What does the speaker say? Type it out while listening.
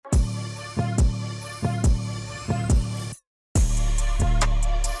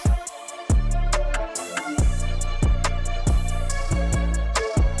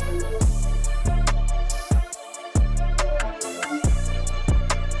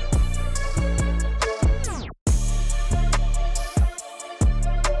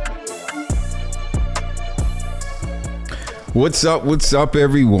What's up? What's up,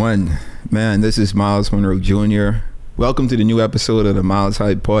 everyone? Man, this is Myles Monroe Jr. Welcome to the new episode of the Myles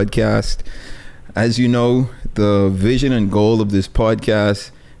Hype Podcast. As you know, the vision and goal of this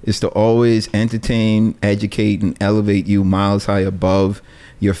podcast is to always entertain, educate, and elevate you miles high above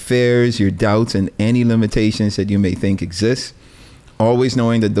your fears, your doubts, and any limitations that you may think exist. Always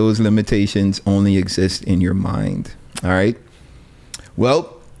knowing that those limitations only exist in your mind. All right?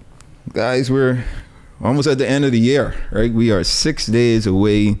 Well, guys, we're almost at the end of the year, right? We are 6 days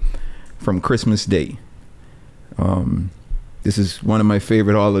away from Christmas Day. This is one of my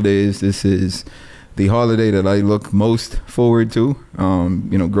favorite holidays. This is the holiday that I look most forward to.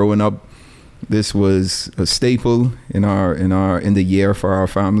 Growing up, this was a staple in the year for our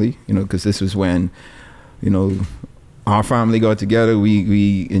family. Because this was when, our family got together.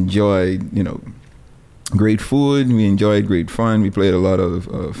 We enjoyed, great food. We enjoyed great fun. We played a lot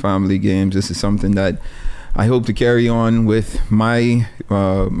of family games. This is something that I hope to carry on with my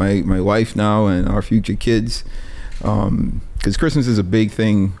wife now and our future kids. Because Christmas is a big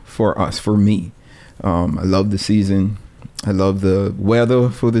thing for us, for me. I love the season. I love the weather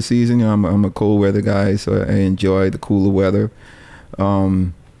for the season. I'm a cold weather guy, so I enjoy the cooler weather.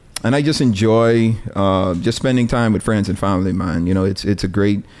 And I just enjoy just spending time with friends and family, man. It's a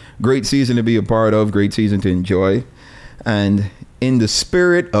great season to be a part of, great season to enjoy. And in the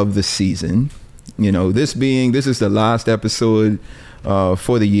spirit of the season, this is the last episode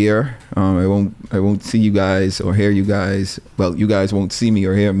for the year. I won't see you guys or hear you guys. Well, you guys won't see me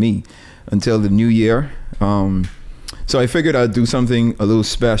or hear me until the new year. So I figured I'd do something a little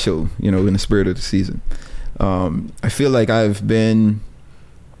special, in the spirit of the season. I feel like I've been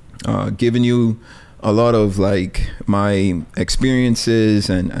giving you a lot of like my experiences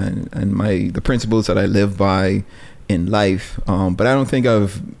and the principles that I live by in life. But I don't think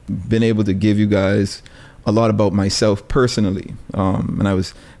I've been able to give you guys a lot about myself personally. And I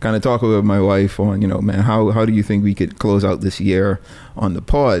was kind of talking with my wife on, man, how do you think we could close out this year on the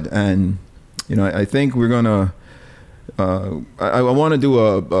pod? And, I think we're going to, I want to do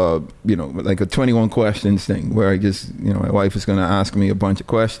like a 21 questions thing where I just, my wife is going to ask me a bunch of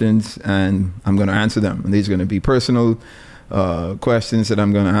questions and I'm going to answer them. And these are going to be personal questions that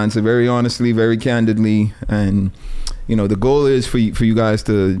I'm going to answer very honestly, very candidly. And, the goal is for you guys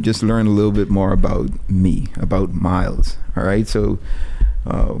to just learn a little bit more about me, about Myles. All right. So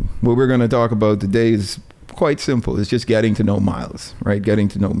what we're going to talk about today is quite simple. It's just getting to know Myles, right? Getting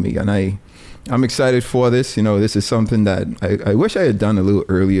to know me. And I'm excited for this. This is something that I wish I had done a little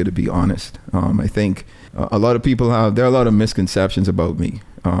earlier, to be honest. I think a lot of people there are a lot of misconceptions about me.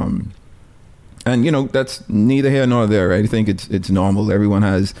 And, that's neither here nor there, right? I think it's normal. Everyone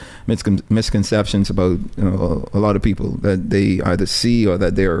has misconceptions about, a lot of people that they either see or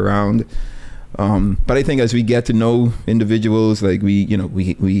that they're around. But I think as we get to know individuals, like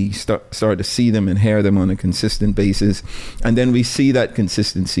we start to see them and hear them on a consistent basis, and then we see that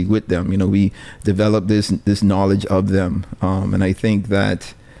consistency with them. We develop this knowledge of them, and I think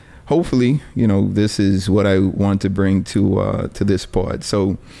that hopefully, this is what I want to bring to this pod.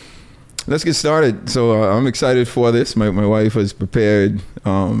 So let's get started. So I'm excited for this. My wife has prepared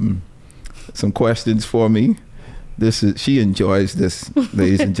some questions for me. She enjoys this,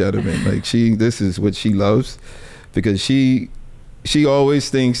 ladies and gentlemen. Like this is what she loves, because she always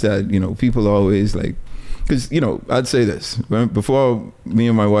thinks that, people always like, because, I'd say this, before me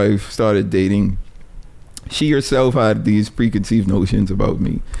and my wife started dating, she herself had these preconceived notions about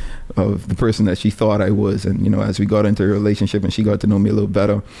me, of the person that she thought I was. And, as we got into a relationship and she got to know me a little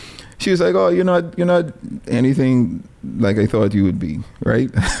better, she was like, oh, you're not anything like I thought you would be. Right.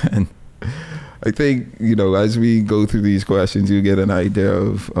 And I think, as we go through these questions, you get an idea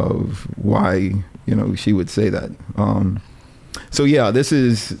of why, she would say that. So yeah, this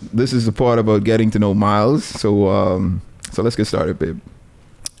is the part about getting to know Myles. So let's get started, babe.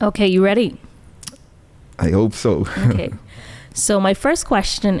 Okay, you ready? I hope so. Okay. So my first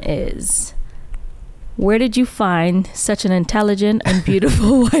question is, where did you find such an intelligent and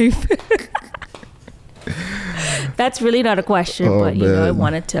beautiful wife? That's really not a question, but I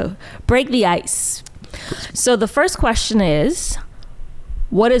wanted to break the ice. So the first question is,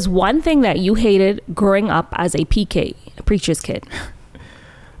 what is one thing that you hated growing up as a PK, a preacher's kid?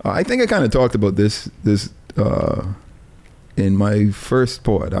 I think I kind of talked about this in my first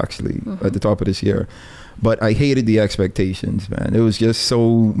pod, actually, at the top of this year. But I hated the expectations, man. It was just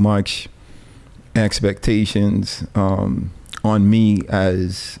so much expectations on me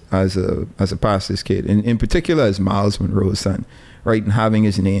as a pastor's kid, and in particular as Myles Monroe's son, right? And having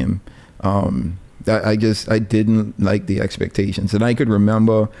his name, I didn't like the expectations. And I could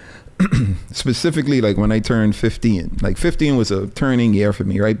remember specifically like when I turned 15. Like 15 was a turning year for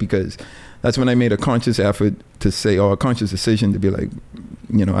me, right? Because that's when I made a conscious effort to say, or a conscious decision to be like,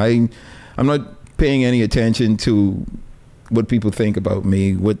 I'm not paying any attention to what people think about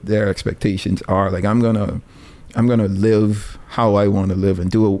me, what their expectations are. Like I'm gonna live how I want to live and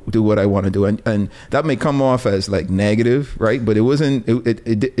do what I want to do, and that may come off as like negative, right? But it wasn't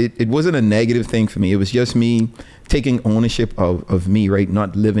a negative thing for me. It was just me taking ownership of me, right?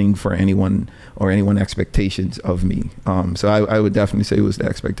 Not living for anyone or anyone expectations of me. So I would definitely say it was the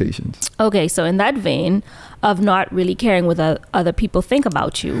expectations. Okay, so in that vein of not really caring what other people think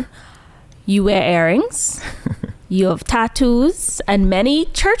about you, you wear earrings. You have tattoos, and many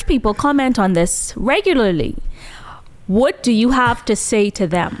church people comment on this regularly. What do you have to say to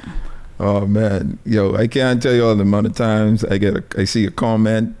them? Oh man, I can't tell you all the amount of times I see a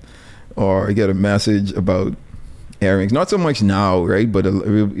comment or I get a message about earrings. Not so much now, right? But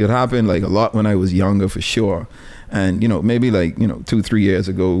it happened like a lot when I was younger, for sure. And maybe like 2-3 years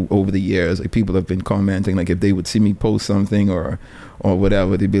ago, over the years, like people have been commenting, like if they would see me post something or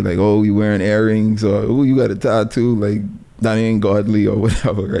whatever, they'd be like, "Oh, you wearing earrings?" or "Oh, you got a tattoo? Like that ain't godly," or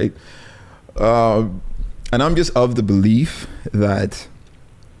whatever, right? And I'm just of the belief that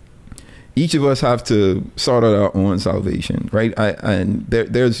each of us have to sort out our own salvation, right?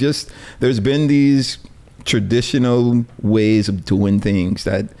 There's been these traditional ways of doing things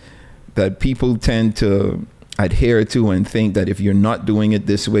that people tend to adhere to and think that if you're not doing it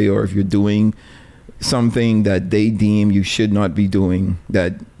this way, or if you're doing something that they deem you should not be doing,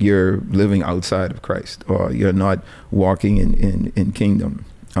 that you're living outside of Christ, or you're not walking in kingdom.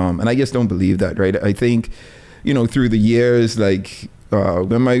 And I just don't believe that, right? I think, through the years, like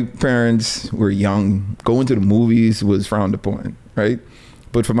when my parents were young, going to the movies was frowned upon, right?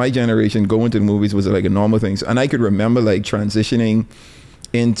 But for my generation, going to the movies was like a normal thing. And I could remember like transitioning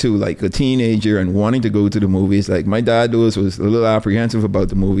into like a teenager and wanting to go to the movies. Like my dad was a little apprehensive about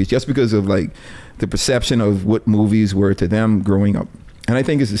the movies just because of like the perception of what movies were to them growing up. And I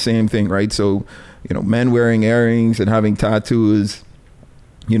think it's the same thing, right? So, men wearing earrings and having tattoos,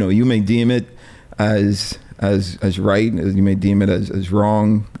 you may deem it as right, you may deem it as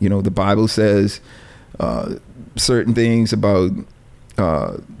wrong. The Bible says certain things about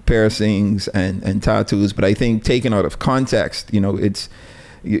piercings and tattoos, but I think taken out of context, it's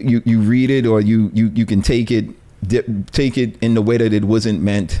you read it, or you can take it in the way that it wasn't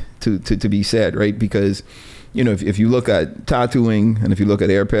meant to be said, right? Because if you look at tattooing and if you look at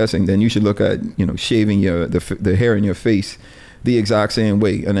hair piercing, then you should look at shaving the hair in your face the exact same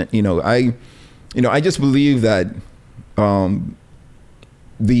way. And I just believe that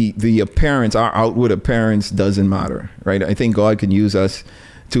the appearance, our outward appearance, doesn't matter, right? I think God can use us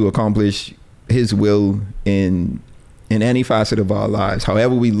to accomplish His will in any facet of our lives.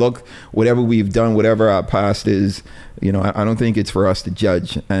 However we look, whatever we've done, whatever our past is, I don't think it's for us to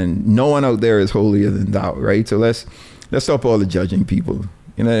judge. And no one out there is holier than thou, right? So let's stop all the judging people.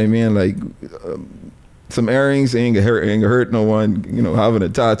 You know what I mean? Like some earrings ain't gonna hurt no one. Having a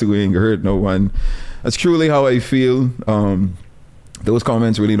tattoo ain't gonna hurt no one. That's truly how I feel. Those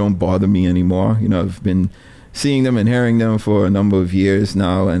comments really don't bother me anymore. I've been seeing them and hearing them for a number of years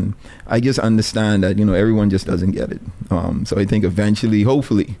now, and I just understand that everyone just doesn't get it. So I think eventually,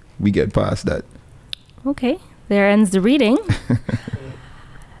 hopefully, we get past that. Okay, there ends the reading.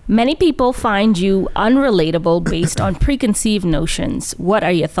 Many people find you unrelatable based on preconceived notions. What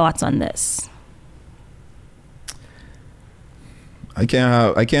are your thoughts on this? I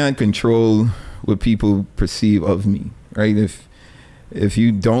can't control what people perceive of me, right? If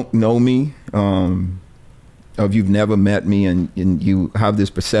you don't know me, if you've never met me and you have this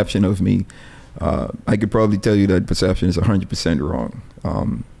perception of me, I could probably tell you that perception is 100% wrong.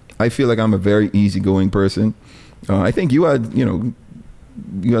 I feel like I'm a very easygoing person. I think you had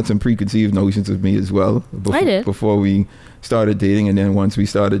some preconceived notions of me as well. I did. Before we started dating, and then once we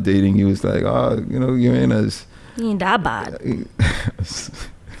started dating, you was like, you ain't that bad. You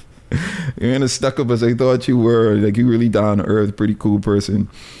ain't as stuck up as I thought you were. Like, you really down to earth, pretty cool person.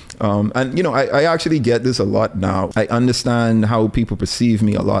 And I actually get this a lot now. I understand how people perceive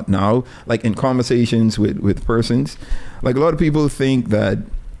me a lot now, like in conversations with persons. Like, a lot of people think that,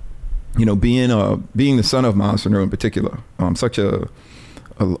 being the son of Myles in particular, such a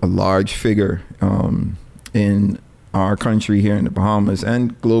large figure in our country here in the Bahamas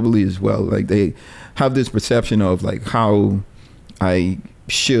and globally as well. Like, they have this perception of like how I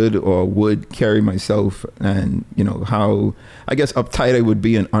should or would carry myself, and how, I guess, uptight I would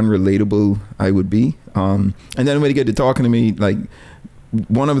be and unrelatable I would be. And then when they get to talking to me, like,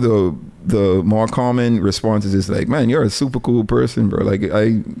 one of the more common responses is like, man, you're a super cool person, bro. Like,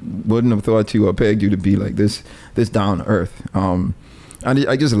 I wouldn't have thought you or pegged you to be like this down to earth. And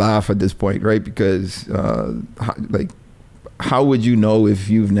I just laugh at this point, right? Because how would you know if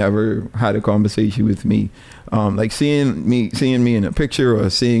you've never had a conversation with me? Like seeing me in a picture or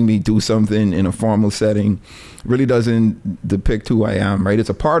seeing me do something in a formal setting really doesn't depict who I am, right? It's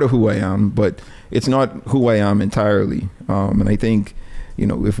a part of who I am, but it's not who I am entirely. And I think,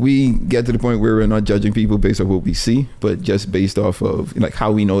 if we get to the point where we're not judging people based off what we see, but just based off of like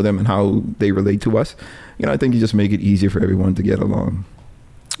how we know them and how they relate to us, I think you just make it easier for everyone to get along.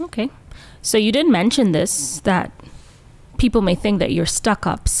 Okay. So you did mention this, that people may think that you're stuck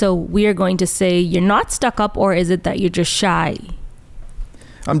up. So we are going to say you're not stuck up, or is it that you're just shy?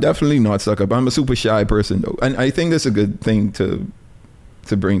 I'm definitely not stuck up. I'm a super shy person though. And I think that's a good thing to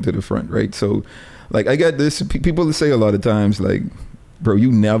bring to the front, right? So like I get this, people say a lot of times like, bro,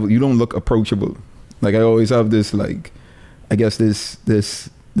 you don't look approachable. Like I always have this like, I guess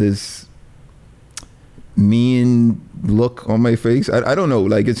this mean look on my face. I don't know.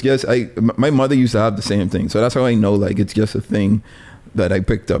 Like it's just my mother used to have the same thing, so that's how I know. Like it's just a thing that I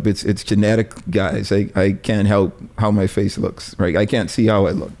picked up. It's genetic, guys. I can't help how my face looks. Right? I can't see how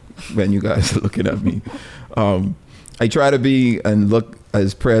I look when you guys are looking at me. I try to be and look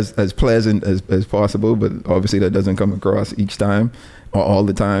as pleasant as possible, but obviously that doesn't come across each time or all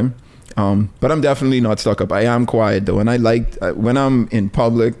the time. But I'm definitely not stuck up. I am quiet though, and I like when I'm in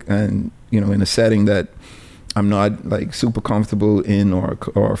public and in a setting that I'm not like super comfortable in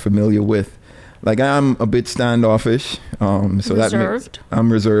or familiar with. Like I'm a bit standoffish. So reserved. I'm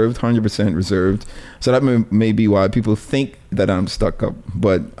reserved, 100% reserved. So that may be why people think that I'm stuck up.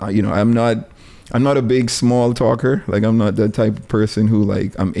 But I'm not a big small talker. Like I'm not that type of person who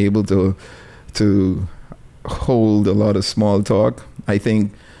like I'm able to hold a lot of small talk. I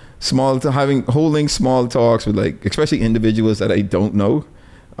think holding small talks with like especially individuals that I don't know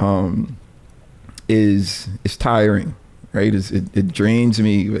is tiring, right? It drains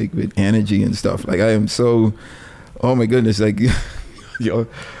me like with energy and stuff. Like I am so, oh my goodness, like y'all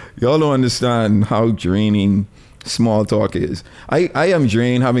don't understand how draining small talk is. I am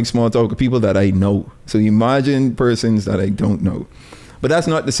drained having small talk with people that I know. So imagine persons that I don't know. But that's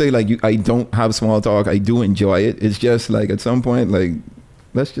not to say like I don't have small talk. I do enjoy it. It's just like at some point like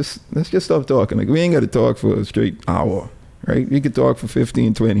let's just stop talking. Like we ain't got to talk for a straight hour, right? We could talk for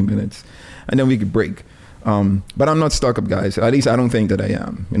 15, 20 minutes and then we could break. But I'm not stuck up, guys. At least I don't think that I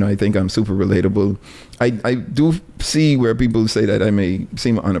am. I think I'm super relatable. I do see where people say that I may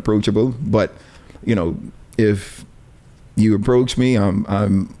seem unapproachable, but if you approach me,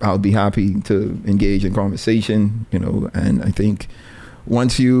 I'll be happy to engage in conversation, and I think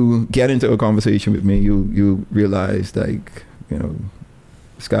once you get into a conversation with me, you realize like,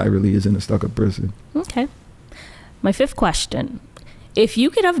 this guy really isn't a stuck up person. Okay. My fifth question. If you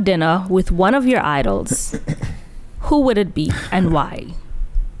could have dinner with one of your idols, who would it be and why?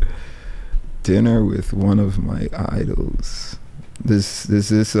 Dinner with one of my idols. This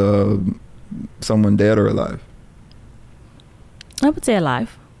is someone dead or alive? I would say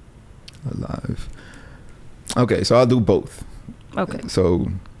alive. Alive. Okay, so I'll do both. Okay. So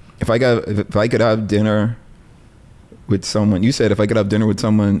if I could have dinner with someone, you said if I could have dinner with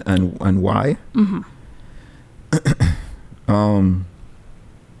someone and why? Mm-hmm.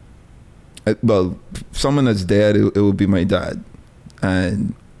 Well, someone that's dead, it would be my dad.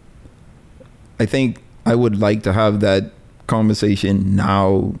 And I think I would like to have that conversation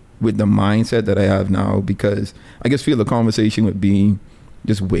now with the mindset that I have now, because I just feel the conversation would be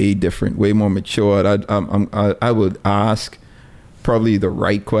just way different, way more mature. I would ask probably the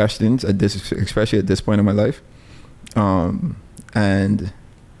right questions especially at this point in my life. And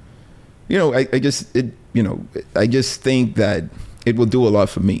I just think that it will do a lot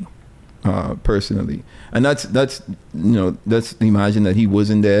for me personally. And that's imagine that he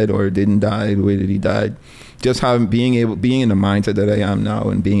wasn't dead or didn't die the way that he died. Just being in the mindset that I am now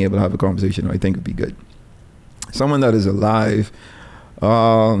and being able to have a conversation, I think would be good. Someone that is alive,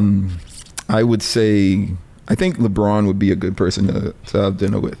 I would say, I think LeBron would be a good person to have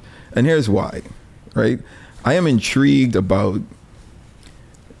dinner with. And here's why, right? I am intrigued about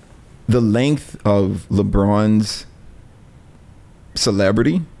the length of LeBron's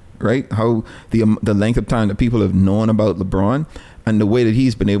celebrity, right? How the length of time that people have known about LeBron and the way that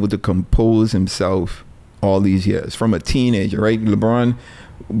he's been able to compose himself all these years from a teenager, right? LeBron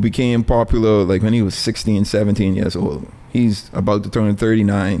became popular like when he was 16, 17 years old. He's about to turn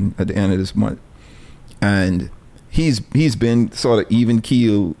 39 at the end of this month. And he's been sort of even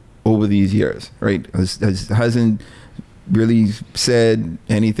keel over these years, right? Hasn't really said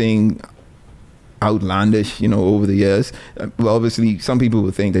anything outlandish, over the years. Well, obviously some people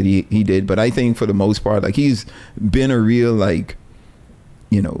would think that he did, but I think for the most part, like, he's been a real, like,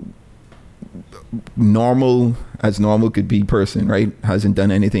 normal could be person, right? Hasn't done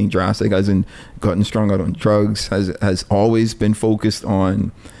anything drastic, hasn't gotten strung out on drugs, has always been focused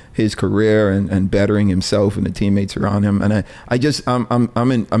on his career and bettering himself and the teammates around him. And I'm just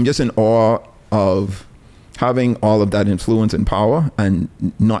in awe of having all of that influence and power and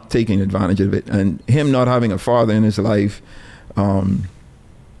not taking advantage of it, and him not having a father in his life.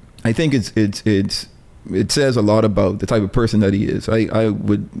 I think it says a lot about the type of person that he is. I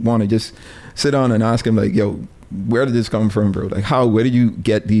would want to just sit down and ask him, like, yo, where did this come from, bro? Like, where did you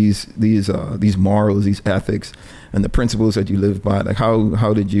get these morals, these ethics, and the principles that you live by? Like,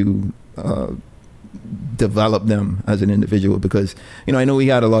 how did you develop them as an individual? Because, I know he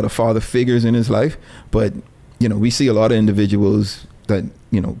had a lot of father figures in his life, but, we see a lot of individuals that,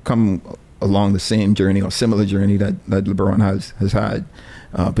 come along the same journey or similar journey that LeBron has had,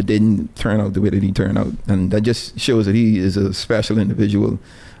 but didn't turn out the way that he turned out. And that just shows that he is a special individual.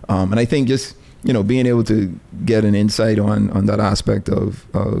 And I think just, being able to get an insight on that aspect of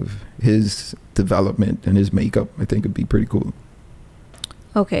his development and his makeup, I think would be pretty cool.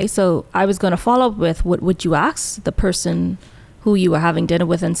 Okay, so I was going to follow up with, what would you ask the person who you were having dinner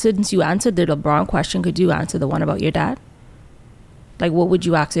with? And since you answered the LeBron question, could you answer the one about your dad? Like, what would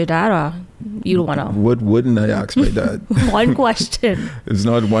you ask your dad, or you don't want to? What wouldn't I ask my dad? One question. It's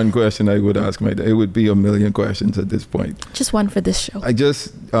not one question I would ask my dad. It would be a million questions at this point. Just one for this show. I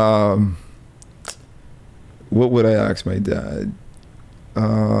just, what would I ask my dad?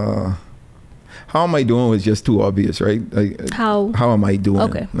 How am I doing was just too obvious, right? How am I doing?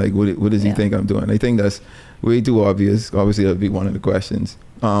 Okay. Like, what does he think I'm doing? I think that's way too obvious. Obviously, that'd be one of the questions.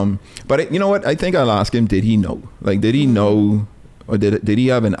 But you know what? I think I'll ask him, did he know? Like, did he know, or did he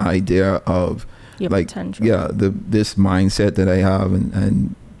have an idea of, your like, potential? Yeah, this mindset that I have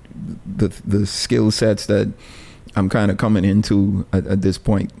and the skill sets that I'm kind of coming into at this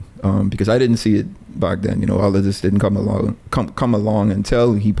point, because I didn't see it back then. All of this didn't come along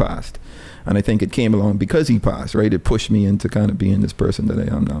until he passed. And I think it came along because he passed, right? It pushed me into kind of being this person that I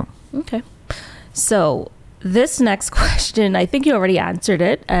am now. Okay. So this next question, I think you already answered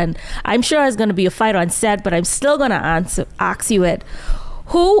it, and I'm sure it's going to be a fight on set, but I'm still going to ask you it.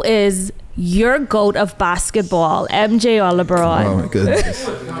 Who is your GOAT of basketball, MJ or LeBron? Oh my goodness!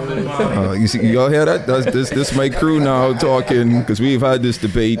 You see, y'all hear that? This my crew now talking, because we've had this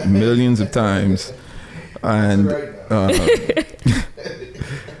debate millions of times, and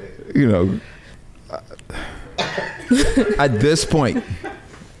at this point,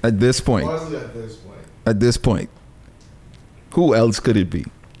 who else could it be?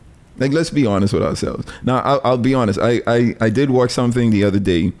 Like, let's be honest with ourselves. Now, I'll be honest. I did watch something the other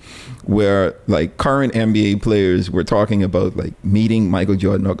day where, like, current NBA players were talking about, like, meeting Michael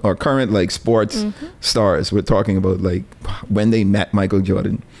Jordan, or current, like, sports stars were talking about, like, when they met Michael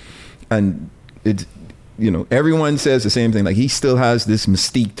Jordan. And it's, everyone says the same thing. Like, he still has this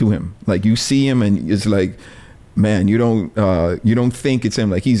mystique to him. Like, you see him and it's like, man, you don't think it's him.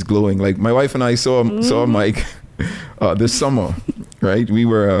 Like, he's glowing. Like, my wife and I saw Mike this summer, right? We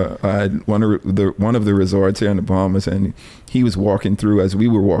were at one of the resorts here in the Bahamas, and he was walking through as we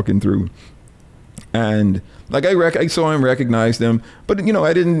were walking through, and like I saw him, recognized him, but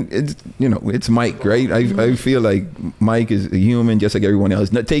I didn't. It's Mike, right? I feel like Mike is a human just like everyone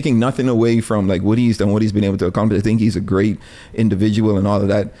else, not taking nothing away from, like, what he's done, what he's been able to accomplish. I think he's a great individual and all of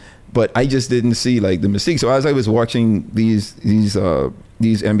that. But I just didn't see, like, the mystique. So as I was watching these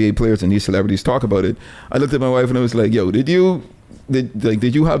NBA players and these celebrities talk about it, I looked at my wife and I was like, "Yo, did you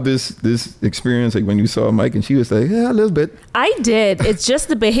have this experience, like, when you saw Mike?" And she was like, "Yeah, a little bit." I did. It's just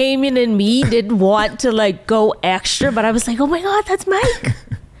the Bahamian in me didn't want to, like, go extra, but I was like, "Oh my God, that's Mike."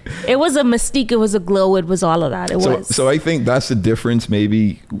 It was a mystique. It was a glow. It was all of that. So I think that's the difference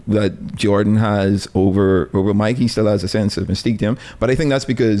maybe that Jordan has over Mike. He still has a sense of mystique to him, but I think that's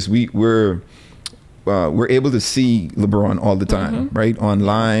because we're able to see LeBron all the time, right?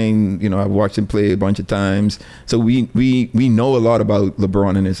 Online, I've watched him play a bunch of times, so we know a lot about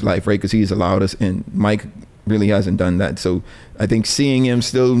LeBron in his life, right? Because he's allowed us, and Mike really hasn't done that. So I think seeing him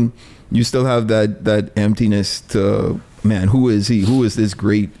you still have that emptiness to, man, who is he? Who is this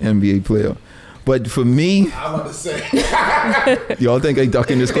great NBA player? But for me, I want to say, y'all think I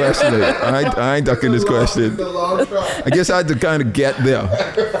ducking this question? I ain't ducking this question. I guess I had to kind of get there.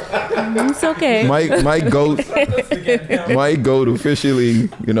 It's okay. My goat officially,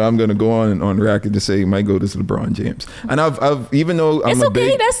 you know, I'm gonna go on record to say my goat is LeBron James. And I've even though I'm it's a okay.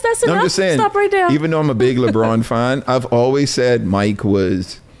 big, That's enough. I'm just saying, Stop right there. even though I'm a big LeBron fan, I've always said Mike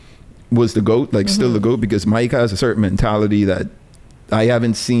was the GOAT, like still the GOAT, because Mike has a certain mentality that I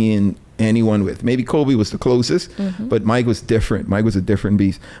haven't seen anyone with. Maybe Kobe was the closest, but Mike was different. Mike was a different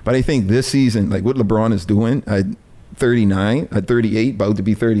beast. But I think this season, like what LeBron is doing at 39, at 38, about to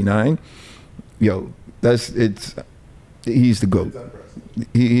be 39, yo, he's the GOAT.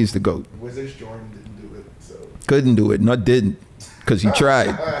 He's the GOAT. Wizards Jordan didn't do it, so. Couldn't do it, not didn't. Because he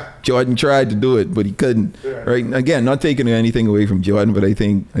tried. Jordan tried to do it, but he couldn't. Right? Again, not taking anything away from Jordan, but I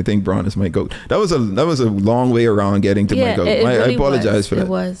think Bron is my GOAT. That was a long way around getting to my GOAT. I apologize for that. It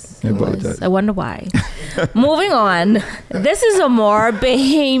was. I apologize. I wonder why. Moving on. This is a more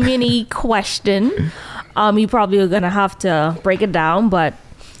Bahamian-y question. You probably are gonna have to break it down, but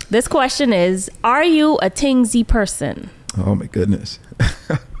this question is: are you a Tingsy person? Oh my goodness.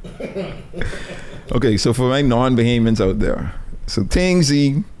 Okay, so for my non-Bahamians out there. So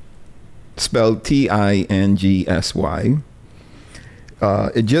Tingsy, spelled Tingsy.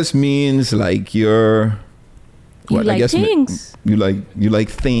 It just means like you're. You like things. You like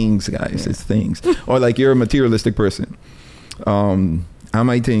things, guys. Yeah. It's things, or like you're a materialistic person. Am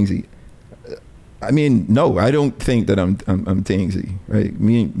I Tingsy? I mean, no, I don't think that I'm Tingsy. Right?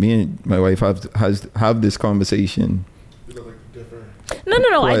 Me and my wife have this conversation. You look like different.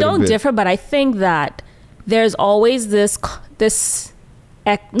 No. I don't differ, but I think that there's always this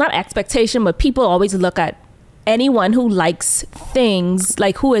not expectation, but people always look at anyone who likes things,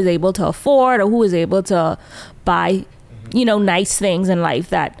 like who is able to afford or who is able to buy, nice things in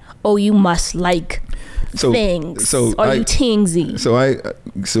life, that, oh, you must like things, or you Tingsy.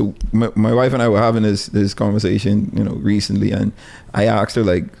 So my wife and I were having this conversation, recently, and I asked her,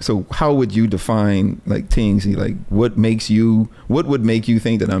 like, so how would you define like Tingsy? Like, what would make you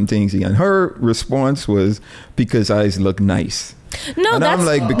think that I'm Tingsy? And her response was, because I look nice. No, and that's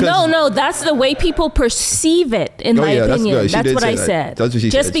like, that's the way people perceive it, in my opinion. That's what I said. That's what she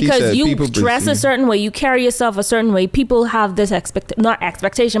Just said. because you dress a certain way, you carry yourself a certain way, people have this not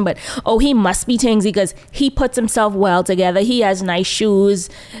expectation, but, oh, he must be Tingsy because he puts himself well together. He has nice shoes.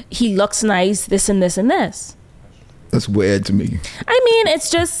 He looks nice, this and this and this. That's weird to me. I mean, it's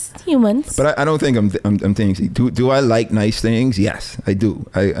just humans. But I don't think I'm Tingsy. Do I like nice things? Yes, I do.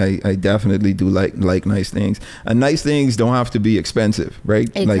 I definitely do like nice things. And nice things don't have to be expensive, right?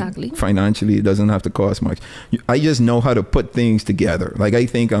 Exactly. Like financially, it doesn't have to cost much. I just know how to put things together. Like I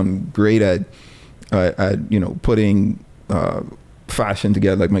think I'm great at putting fashion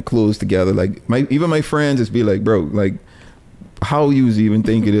together, like my clothes together. Like even my friends just be like, bro, like how you even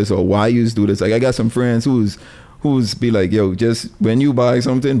think of this or why you do this? Like I got some friends who's be like, yo, just when you buy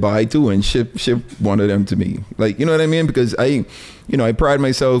something, buy two and ship one of them to me. Like, you know what I mean? Because I pride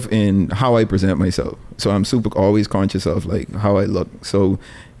myself in how I present myself. So I'm always conscious of like how I look. So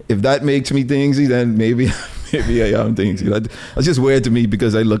if that makes me Tingsy, then maybe I am Tingsy. That's just weird to me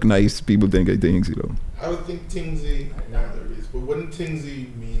because I look nice. People think I Tingsy though. I would think Tingsy, now there it is, but wouldn't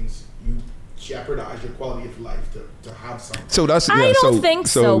Tingsy means you jeopardize your quality of life to have something? So that's I don't think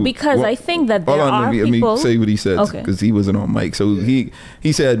so because I think that there are people. Let me say what he said because he wasn't on mic. So he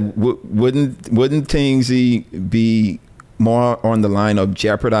said, wouldn't Tingsy be more on the line of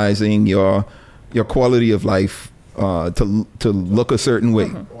jeopardizing your quality of life to look a certain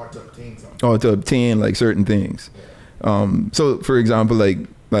way, or to obtain like certain things. So for example,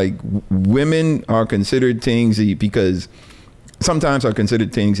 like women are considered Tingsy because. Sometimes are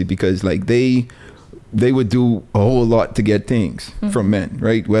considered Tingsy because like they would do a whole lot to get things from men,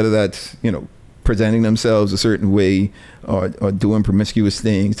 right? Whether that's, presenting themselves a certain way or doing promiscuous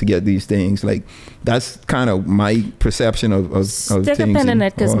things to get these things. Like that's kind of my perception of Stick Tingsy. a pin in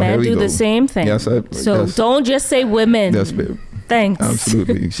it because men do the same thing. Yes, don't just say women. That's fair. Thanks.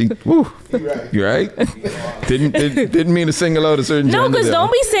 Absolutely. You're right. Didn't mean to single out a certain gender. No, because don't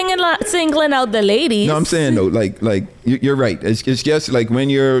be singling out the ladies. No, I'm saying though, like you're right. It's just like when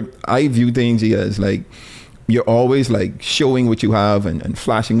I view things as like you're always like showing what you have and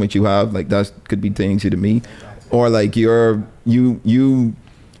flashing what you have. Like that could be Tingsy to me, or like you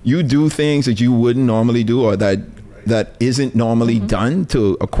do things that you wouldn't normally do, or that isn't normally done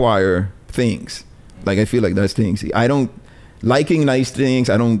to acquire things. Like I feel like that's Tingsy. I don't. Liking nice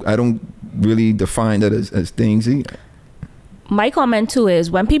things, I don't really define that as Tingsy. my comment too is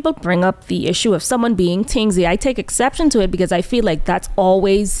when people bring up the issue of someone being tingsy, I take exception to it because I feel like that's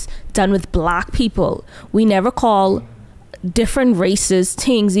always done with black people. We never call different races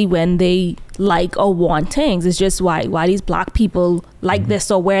tingsy when they like or want things. It's just why these black people like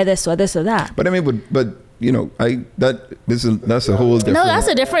this or wear this or this or that. But I mean, but you know, that's a whole different. No, that's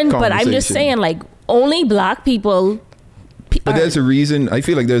a different. But I'm just saying, like, only black people. But there's a reason. I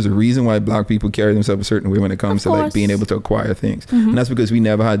feel like there's a reason why black people carry themselves a certain way when it comes to like being able to acquire things, and that's because we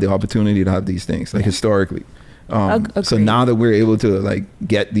never had the opportunity to have these things, like historically. So now that we're able to like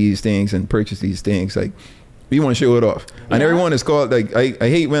get these things and purchase these things, like we want to show it off, and everyone is called like I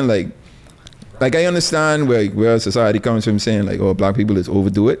hate when like I understand where society comes from saying like, oh, black people is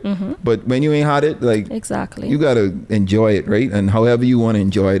overdo it, but when you ain't had it, like exactly, you gotta enjoy it, right? And however you want to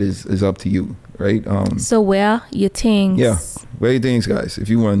enjoy it is up to you. Right. So wear your things. Yeah, wear your things, guys. If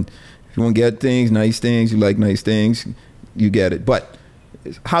you want to get things, nice things, you like nice things, you get it. But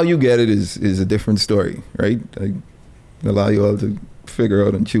how you get it is a different story, right? I allow you all to figure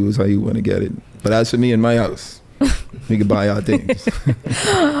out and choose how you want to get it. But as for me and my house, we can buy our things.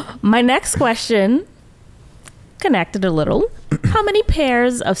 My next question, connected a little. How many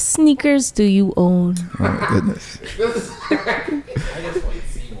pairs of sneakers do you own? Oh my goodness.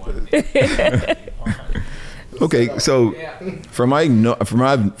 Okay, so from I've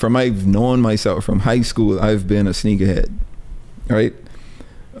known myself from high school, I've been a sneakerhead, right?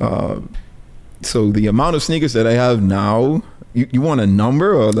 So the amount of sneakers that I have now, you want a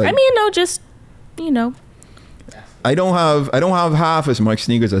number or like? I mean, no, just I don't have half as much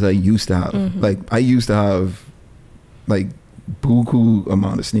sneakers as I used to have. Like I used to have like buku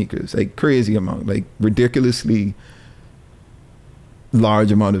amount of sneakers, like crazy amount, like ridiculously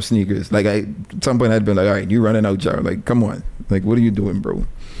large amount of sneakers. Like at some point I'd been like, all right, you're running out, Jar. Like, come on. Like, what are you doing, bro?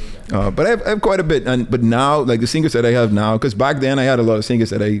 But I have quite a bit. But now, like the sneakers that I have now, because back then I had a lot of sneakers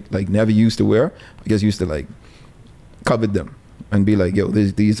that I like never used to wear. I just used to like covet them and be like, yo,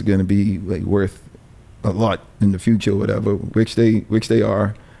 these are gonna be like worth a lot in the future, or whatever, which they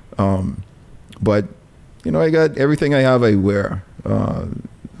are. But you know, I got everything I have, I wear.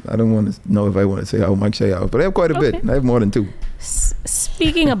 I don't want to know if I want to say how much I have, but I have quite a bit. I have more than two.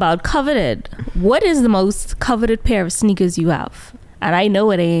 Speaking about coveted, what is the most coveted pair of sneakers you have? And I know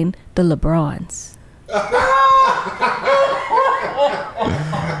it ain't the LeBrons.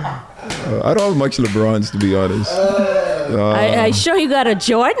 I don't have much LeBrons, to be honest. I sure you got a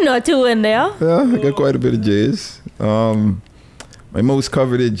Jordan or two in there. Yeah, I got quite a bit of J's. My most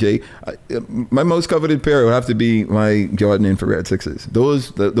coveted pair would have to be my Jordan Infrared 6s.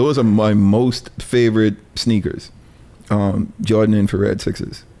 Those are my most favorite sneakers. Jordan Infrared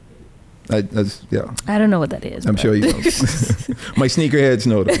 6s. I don't know what that is. I'm sure you know. My sneakerheads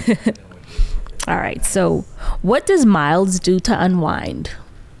know them. All right. So, what does Myles do to unwind?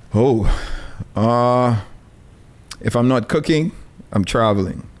 Oh, if I'm not cooking, I'm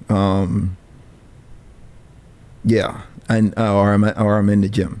traveling. Yeah. And or I'm in the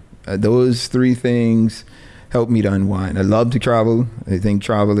gym. Those three things help me to unwind. I love to travel. I think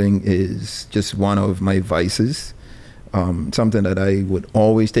traveling is just one of my vices. Something that I would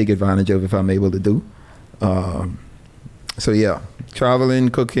always take advantage of if I'm able to do. So yeah, traveling,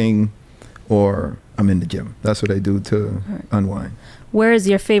 cooking, or I'm in the gym. That's what I do to unwind. Where is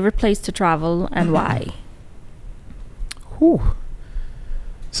your favorite place to travel and why? Whew.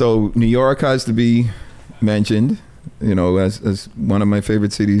 So New York has to be mentioned, you know, as one of my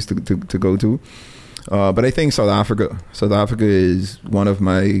favorite cities to go to. But I think South Africa is one of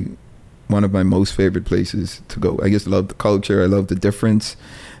my most favorite places to go. I just love the culture. I love the difference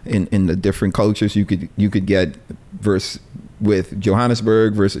in the different cultures you could get with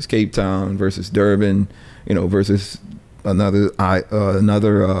Johannesburg versus Cape Town versus Durban, you know, versus another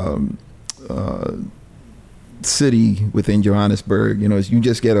city within Johannesburg. You know, you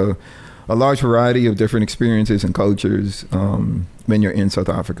just get a large variety of different experiences and cultures when you're in South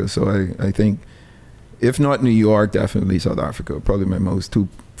Africa. So I think, if not New York, definitely South Africa. Probably my most two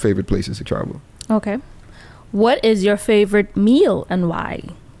favorite places to travel. Okay. What is your favorite meal and why?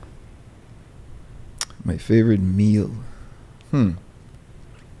 My favorite meal? I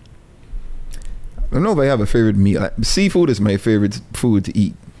don't know if I have a favorite meal. Seafood is my favorite food to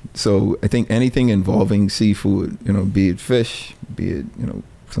eat. So I think anything involving seafood, you know, be it fish, be it, you know,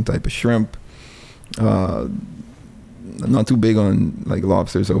 some type of shrimp. I'm not too big on like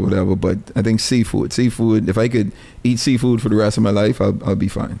lobsters or whatever, but I think seafood, if I could eat seafood for the rest of my life, I'll be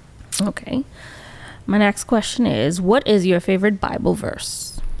fine. Okay. My next question is, what is your favorite Bible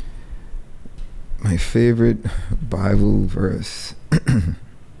verse? My favorite Bible verse.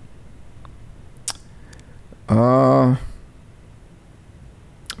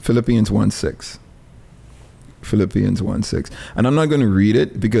 Philippians 1:6. Philippians 1:6. And I'm not going to read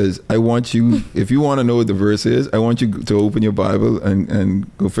it because I want you, if you want to know what the verse is, I want you to open your Bible and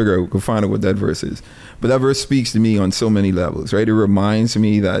go find out what that verse is. But that verse speaks to me on so many levels, right? It reminds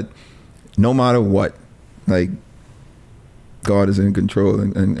me that no matter what, like, God is in control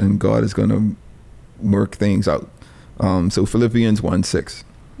and God is going to work things out. So Philippians 1:6.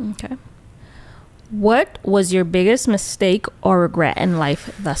 Okay. What was your biggest mistake or regret in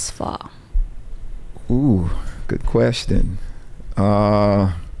life thus far? Ooh, good question.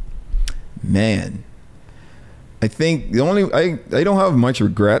 Man, I think I don't have much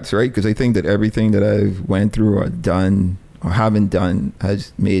regrets, right? Because I think that everything that I've went through or done or haven't done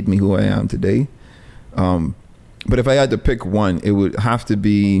has made me who I am today. But if I had to pick one, it would have to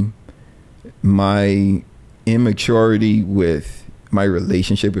be my immaturity with my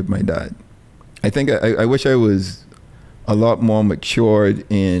relationship with my dad. I think I wish I was a lot more matured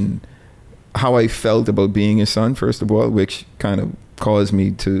in how I felt about being his son, first of all, which kind of caused me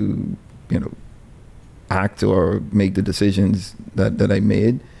to, act or make the decisions that I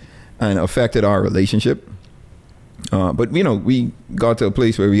made and affected our relationship. But, we got to a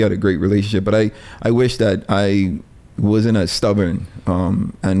place where we had a great relationship, but I wish that I wasn't as stubborn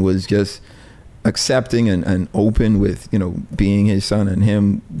and was just accepting and open with, being his son and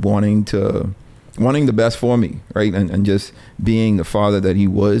him wanting the best for me, right? And just being the father that he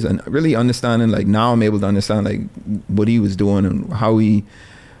was and really understanding, like, now I'm able to understand, like, what he was doing and how he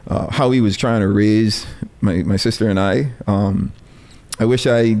was trying to raise my sister and I. I wish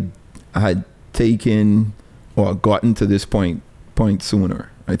I had taken or gotten to this point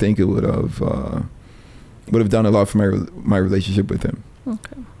sooner. I think it would have done a lot for my relationship with him.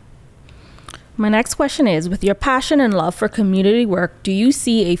 Okay. My next question is, with your passion and love for community work, do you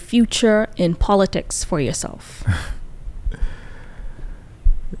see a future in politics for yourself?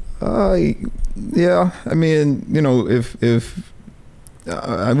 Yeah. I mean, if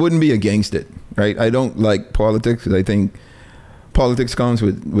I wouldn't be against it, right? I don't like politics because I think politics comes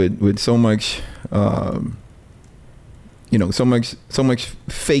with so much, so much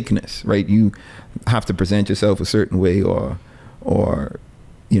fakeness, right? You have to present yourself a certain way or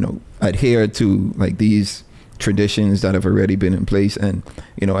adhere to, like, these traditions that have already been in place. And,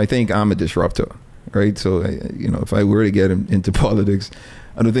 I think I'm a disruptor, right? So, if I were to get into politics,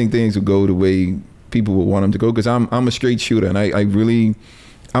 I don't think things would go the way people would want them to go, because I'm a straight shooter and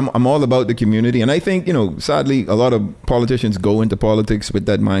I'm all about the community. And I think, sadly, a lot of politicians go into politics with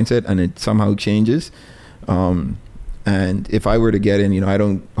that mindset and it somehow changes. And if I were to get in, I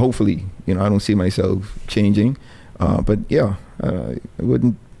don't see myself changing. But yeah, I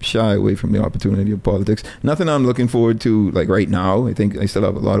wouldn't shy away from the opportunity of politics. Nothing I'm looking forward to, like, right now. I think I still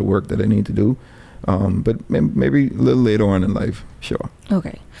have a lot of work that I need to do. But maybe a little later on in life, sure.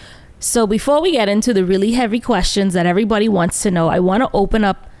 Okay. So before we get into the really heavy questions that everybody wants to know, I want to open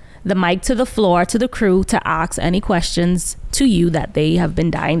up the mic to the floor, to the crew, to ask any questions to you that they have been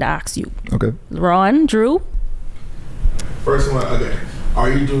dying to ask you. Okay. Ron, Drew? First one, okay.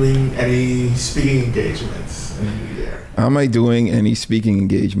 Are you doing any speaking engagements in the new year? Am I doing any speaking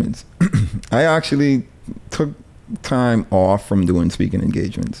engagements? I actually took time off from doing speaking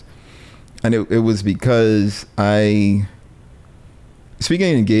engagements. And it was because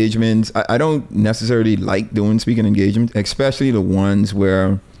speaking engagements, I don't necessarily like doing speaking engagements, especially the ones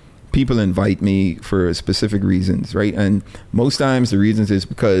where people invite me for specific reasons, right? And most times the reasons is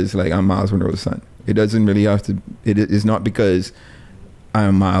because, like, I'm Myles Monroe's son. It doesn't really have to, it is not because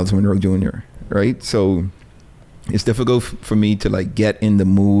I'm Myles Monroe Jr., right? So it's difficult for me to, like, get in the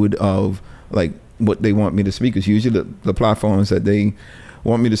mood of, like, what they want me to speak. Because usually the platforms that they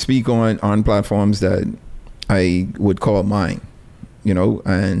want me to speak on platforms that I would call mine,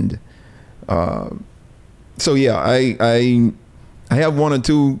 and so yeah, I have one or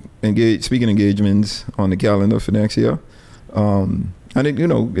two speaking engagements on the calendar for next year, and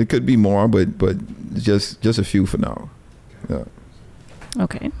it could be more, but just a few for now. Yeah.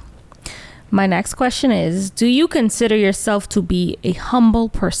 Okay. My next question is, do you consider yourself to be a humble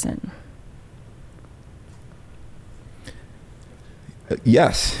person?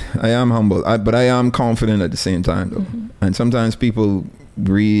 Yes, I am humble, but I am confident at the same time, though. Mm-hmm. And sometimes people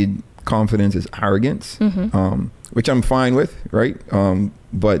read confidence as arrogance, which I'm fine with, right?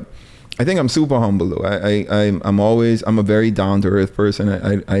 But I think I'm super humble, though. I'm a very down to earth person.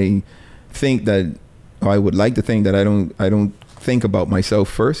 I think that, or I would like to think that I don't think about myself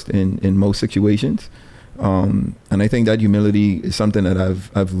first in most situations. And I think that humility is something that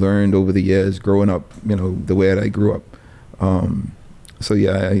I've learned over the years growing up, the way that I grew up. So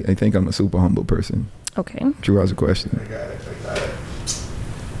yeah, I think I'm a super humble person. Okay. Drew has a question. I got it.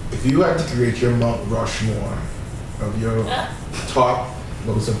 If you had to create your Mount Rushmore of your top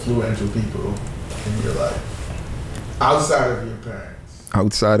most influential people in your life, outside of your parents.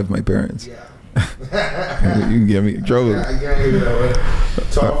 Outside of my parents. Yeah. You can get me in trouble. I can't give it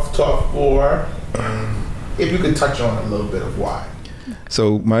top 4. And if you could touch on a little bit of why.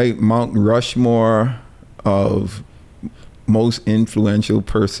 So my Mount Rushmore of most influential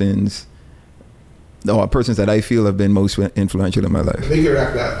persons, or persons that I feel have been most influential in my life. Make it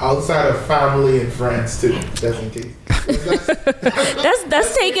wrap that outside of family and friends too, just in case.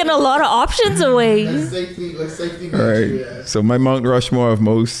 That's taking a lot of options away. Let's safety all right. yeah. So my Mount Rushmore of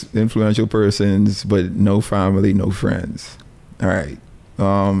most influential persons, but no family, no friends. All right.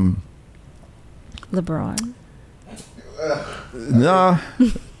 LeBron. Nah.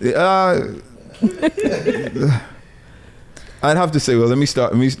 I'd have to say, well, let me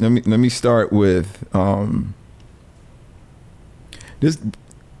start with this.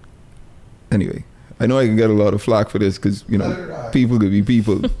 Anyway, I know I can get a lot of flack for this because people could be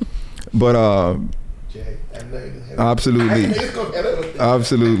people, but absolutely.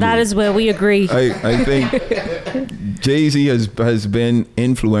 That is where we agree. I think Jay-Z has been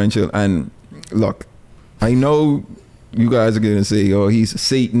influential, and look, I know you guys are gonna say, "Oh, he's a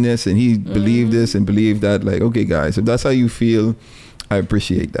Satanist and he believed this and believed that." Like, okay, guys, if that's how you feel, I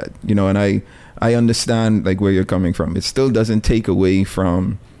appreciate that, and I understand like where you're coming from. It still doesn't take away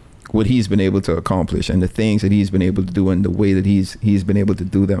from what he's been able to accomplish and the things that he's been able to do and the way that he's been able to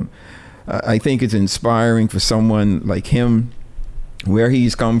do them. I think it's inspiring for someone like him, where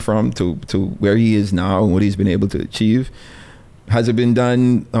he's come from to where he is now and what he's been able to achieve. Has it been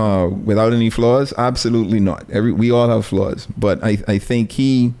done without any flaws? Absolutely not. We all have flaws, but I think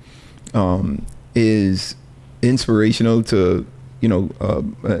he is inspirational to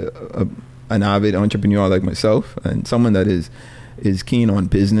an avid entrepreneur like myself, and someone that is keen on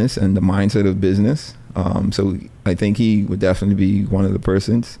business and the mindset of business. So I think he would definitely be one of the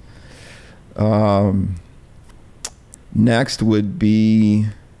persons. Next would be.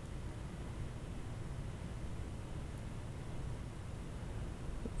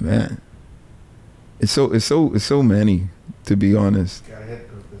 Man, it's so many, to be honest.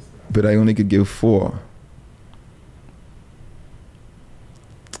 But I only could give 4.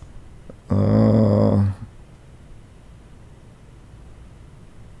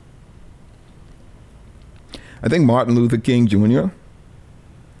 I think Martin Luther King Jr.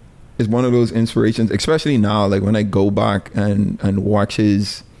 is one of those inspirations, especially now, like when I go back and watch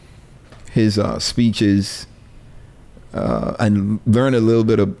his speeches. And learn a little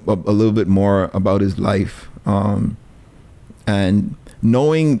bit more about his life, and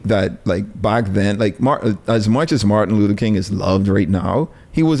knowing that like back then, like as much as Martin Luther King is loved right now,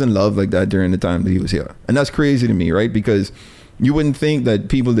 he wasn't loved like that during the time that he was here, and that's crazy to me, right? Because you wouldn't think that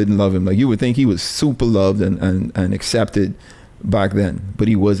people didn't love him. Like you would think he was super loved and accepted back then, but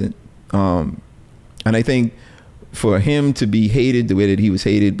he wasn't. And I think for him to be hated the way that he was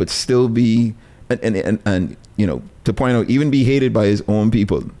hated, but still be and to point out, even be hated by his own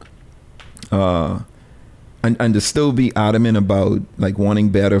people, and to still be adamant about like wanting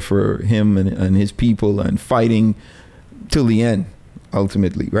better for him and his people and fighting till the end,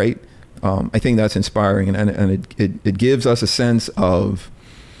 ultimately, right? I think that's inspiring, and it gives us a sense of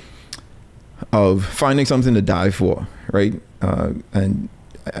finding something to die for, right? And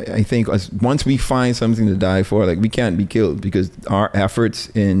I think once we find something to die for, like we can't be killed, because our efforts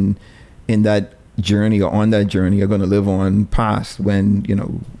in that journey or on that journey are going to live on past when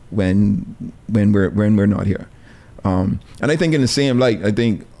we're not here. And I think in the same light, I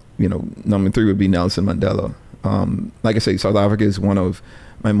think number 3 would be Nelson Mandela. Like I say, South Africa is one of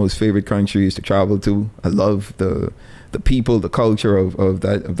my most favorite countries to travel to. I love the people, the culture of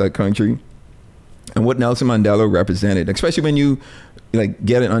that country, and what Nelson Mandela represented, especially when you like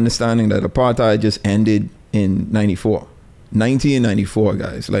get an understanding that apartheid just ended in 1994,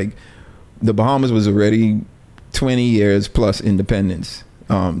 guys. Like the Bahamas was already 20 years plus independence.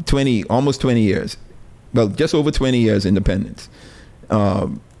 Almost 20 years. Well, just over 20 years independence.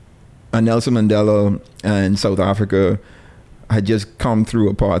 And Nelson Mandela and South Africa had just come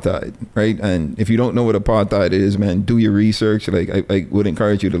through apartheid, right? And if you don't know what apartheid is, man, do your research. Like I would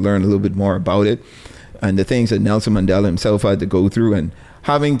encourage you to learn a little bit more about it and the things that Nelson Mandela himself had to go through, and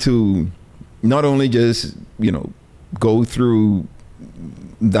having to not only just, go through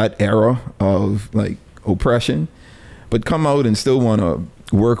that era of like oppression, but come out and still want to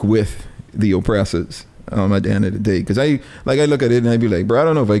work with the oppressors at the end of the day. Because I look at it and I'd be like, bro, I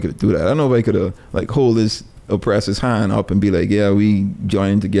don't know if I could do that. I don't know if I could like hold this oppressor's hand up and be like, yeah, we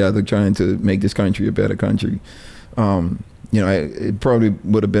joined together trying to make this country a better country. it probably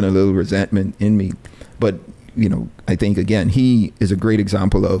would have been a little resentment in me, but I think again he is a great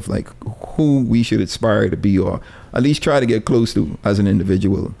example of like who we should aspire to be, or at least try to get close to as an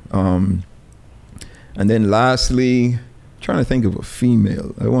individual. And then lastly, trying to think of a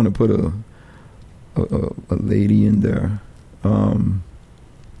female. I want to put a lady in there. But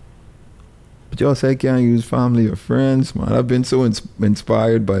y'all say I can't use family or friends, man. I've been so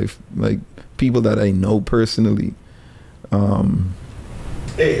inspired by like people that I know personally.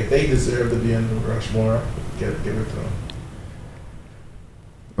 Hey, if they deserve to be in the Rushmore, give it to them.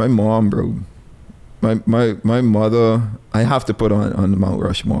 My mom, bro. My mother, I have to put on the Mount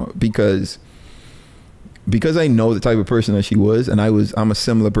Rushmore because I know the type of person that she was, and I'm a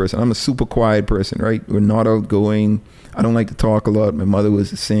similar person. I'm a super quiet person, right? We're not outgoing. I don't like to talk a lot. My mother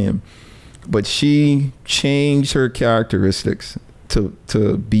was the same. But she changed her characteristics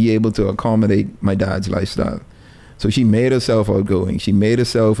to be able to accommodate my dad's lifestyle. So she made herself outgoing. She made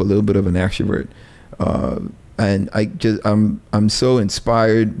herself a little bit of an extrovert. And I'm so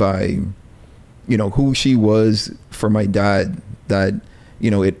inspired by, who she was for my dad, that,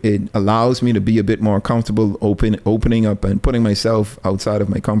 it allows me to be a bit more comfortable opening up and putting myself outside of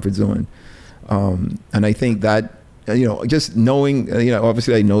my comfort zone. And I think that, just knowing,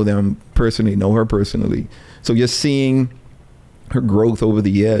 obviously I know them personally, know her personally. So just seeing her growth over the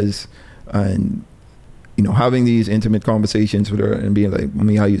years and, having these intimate conversations with her and being like,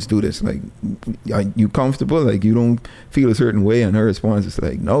 how you do this? Like, are you comfortable? Like, you don't feel a certain way? And her response is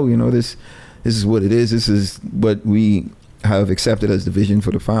like, no, this is what it is. This is what we have accepted as the vision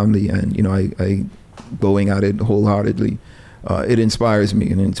for the family. And, I going at it wholeheartedly. It inspires me,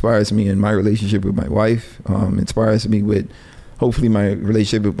 and it inspires me in my relationship with my wife. Inspires me with hopefully my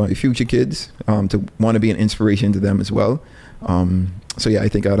relationship with my future kids, to want to be an inspiration to them as well. So yeah, I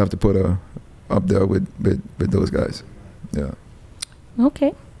think I'd have to put her up there with those guys. Yeah.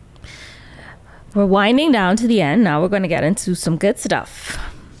 Okay. We're winding down to the end. Now we're going to get into some good stuff.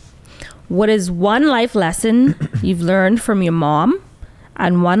 What is one life lesson you've learned from your mom,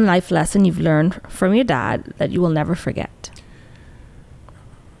 and one life lesson you've learned from your dad that you will never forget?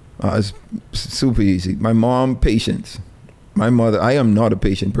 It's super easy. My mom, patience. My mother, I am not a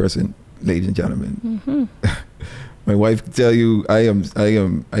patient person, ladies and gentlemen. Mm-hmm. My wife could tell you I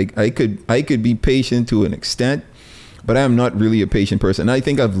could be patient to an extent, but I am not really a patient person. And I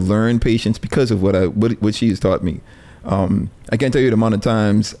think I've learned patience because of what she has taught me. I can't tell you the amount of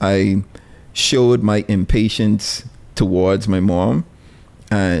times I showed my impatience towards my mom,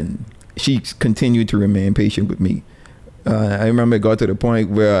 and she continued to remain patient with me. I remember it got to the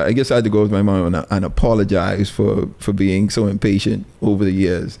point where I guess I had to go with my mom and apologize for being so impatient over the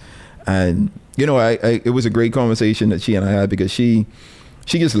years. And it was a great conversation that she and I had, because she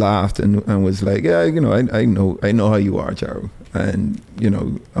just laughed and was like, yeah, I know how you are, Charo, and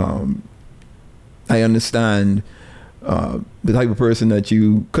I understand the type of person that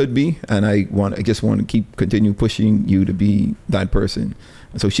you could be, and I just want to continue pushing you to be that person.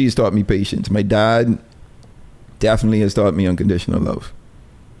 And so she's taught me patience. My dad definitely has taught me unconditional love.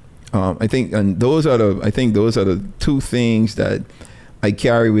 I think those are the two things that I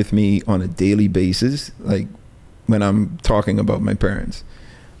carry with me on a daily basis, like when I'm talking about my parents.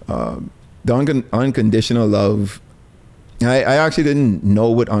 The unconditional love, I actually didn't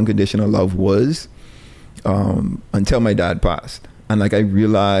know what unconditional love was until my dad passed. And like I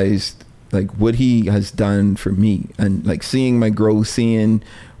realized like what he has done for me, and like seeing my growth, seeing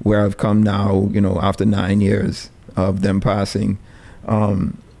where I've come now, after 9 years of them passing,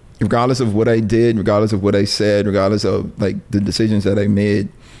 regardless of what I did, regardless of what I said, regardless of like the decisions that I made,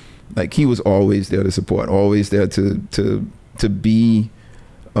 like he was always there to support, always there to be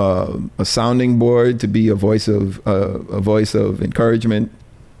a sounding board, to be a voice of encouragement,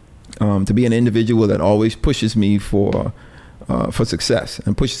 to be an individual that always pushes me for success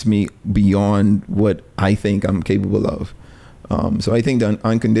and pushes me beyond what I think I'm capable of. So I think the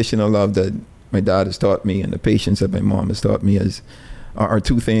unconditional love that my dad has taught me and the patience that my mom has taught me are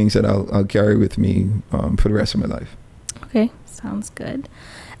two things that I'll carry with me for the rest of my life. Okay, sounds good.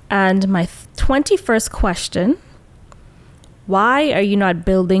 And my 21st question: why are you not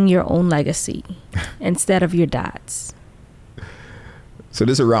building your own legacy instead of your dad's? So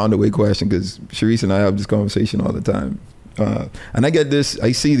this is a roundabout question, because Sharice and I have this conversation all the time. And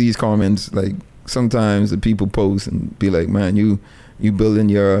I see these comments, like sometimes that people post and be like, man, you building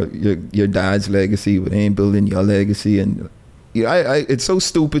your dad's legacy, but they ain't building your legacy. And it's so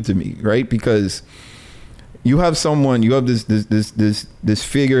stupid to me, right? Because you have this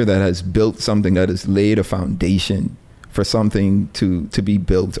figure that has built something, that has laid a foundation for something to be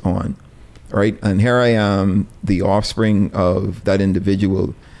built on. right? And here I am, the offspring of that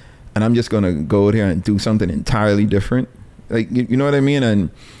individual, and I'm just going to go out here and do something entirely different. Like, you know what I mean? And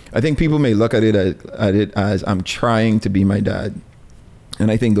I think people may look at it as I'm trying to be my dad. And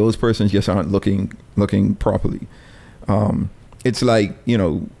I think those persons just aren't looking properly. It's like, you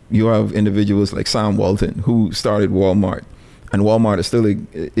know, you have individuals like Sam Walton, who started Walmart, and Walmart is still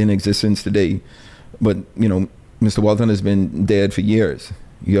in existence today. But, you know, Mr. Walton has been dead for years.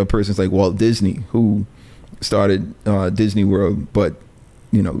 You have persons like Walt Disney, who started Disney World, but,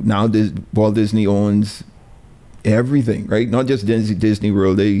 you know, now Walt Disney owns everything, right? Not just Disney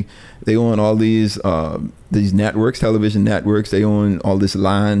World. They own all these networks, television networks. They own all this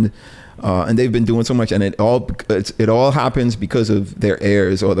land, and they've been doing so much. And it all happens because of their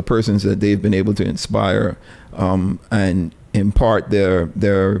heirs, or the persons that they've been able to inspire and impart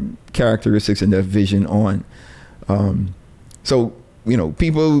their characteristics and their vision on. So, you know,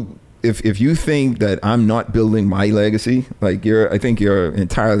 people, if you think that I'm not building my legacy, like I think you're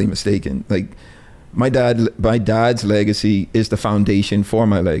entirely mistaken. Like, my dad's legacy is the foundation for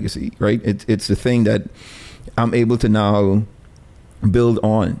my legacy, right? It's the thing that I'm able to now build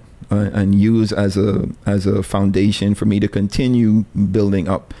on and use as a foundation for me to continue building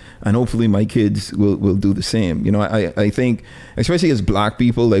up, and hopefully my kids will do the same. You know, I think, especially as Black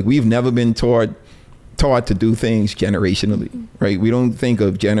people, like, we've never been taught to do things generationally, right? We don't think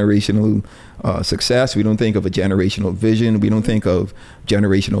of generational success. We don't think of a generational vision. We don't think of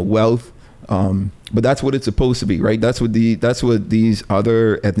generational wealth. But that's what it's supposed to be, right? That's what these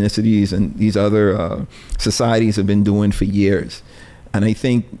other ethnicities and these other societies have been doing for years. And I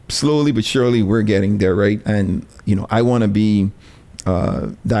think slowly but surely we're getting there, right? And, you know, I want to be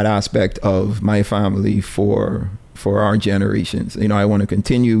that aspect of my family for our generations. You know, I want to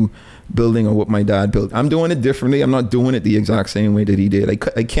continue building on what my dad built. I'm doing it differently. I'm not doing it the exact same way that he did.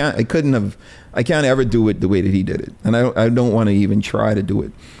 I can't ever do it the way that he did it. And I don't want to even try to do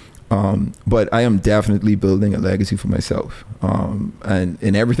it. But I am definitely building a legacy for myself. And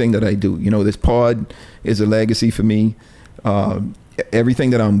in everything that I do, you know, this pod is a legacy for me. Everything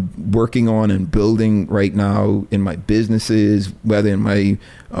that I'm working on and building right now in my businesses, whether in my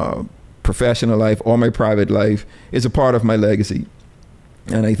professional life or my private life, is a part of my legacy.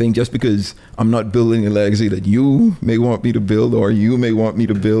 And I think just because I'm not building a legacy that you may want me to build, or you may want me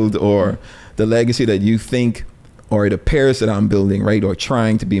to build, or the legacy that you think or it appears that I'm building, right, or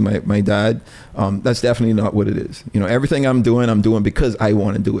trying to be my dad, that's definitely not what it is. You know, everything I'm doing because I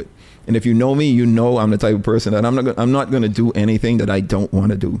want to do it. And if you know me, you know I'm the type of person that I'm not going to do anything that I don't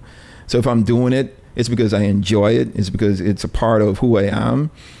want to do. So if I'm doing it, it's because I enjoy it. It's because it's a part of who I am,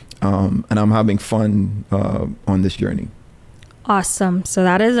 and I'm having fun on this journey. Awesome. So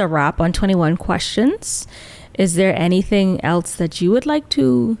that is a wrap on 21 questions. Is there anything else that you would like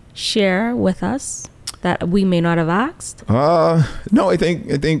to share with us that we may not have asked? No, I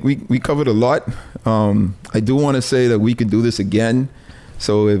think we covered a lot. I do want to say that we could do this again.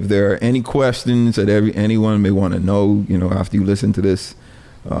 So if there are any questions that anyone may want to know, you know, after you listen to this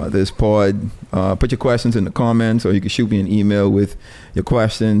pod, put your questions in the comments, or you can shoot me an email with your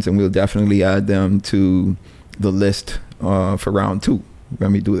questions, and we'll definitely add them to the list for round 2.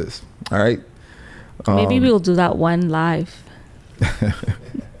 Let me do this. All right. Maybe we'll do that one live.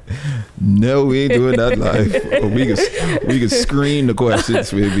 No, we ain't doing that live. We can screen the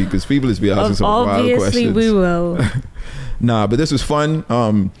questions, maybe, because people just be asking some wild questions. Obviously, we will. Nah, but this was fun.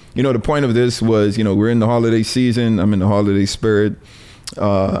 You know, the point of this was, you know, we're in the holiday season. I'm in the holiday spirit,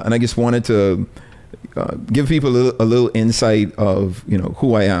 and I just wanted to give people a little insight of, you know,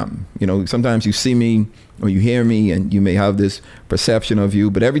 who I am. You know, sometimes you see me or you hear me, and you may have this perception of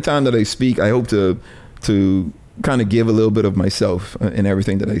you. But every time that I speak, I hope to kind of give a little bit of myself in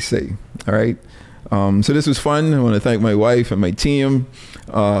everything that I say. All right. So this was fun. I want to thank my wife and my team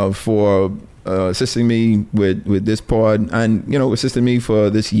for assisting me with this pod, and, you know, assisting me for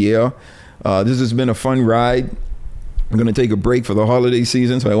this year. This has been a fun ride. I'm going to take a break for the holiday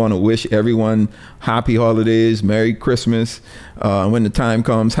season, so I want to wish everyone happy holidays, Merry Christmas. When the time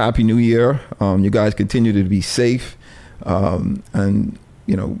comes, Happy New Year. You guys continue to be safe. And,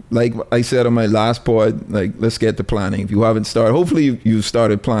 you know, like I said on my last pod, like, let's get to planning. If you haven't started, hopefully you've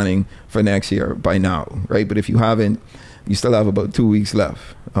started planning for next year by now, right? But if you haven't, you still have about 2 weeks left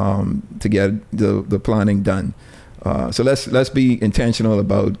to get the planning done. So let's be intentional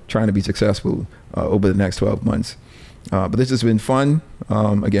about trying to be successful over the next 12 months. But this has been fun.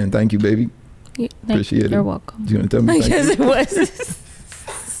 Again, thank you, baby. Appreciate it. You're welcome. Do you want to tell me? Yes, it was.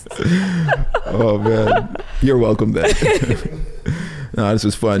 Oh, man. You're welcome then. No, this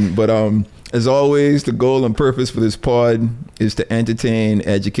was fun. But as always, the goal and purpose for this pod is to entertain,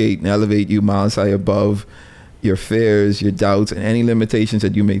 educate, and elevate you miles high above your fears, your doubts, and any limitations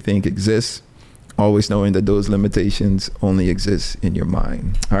that you may think exist. Always knowing that those limitations only exist in your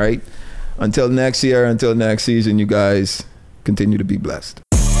mind. All right? Until next year, until next season, you guys continue to be blessed.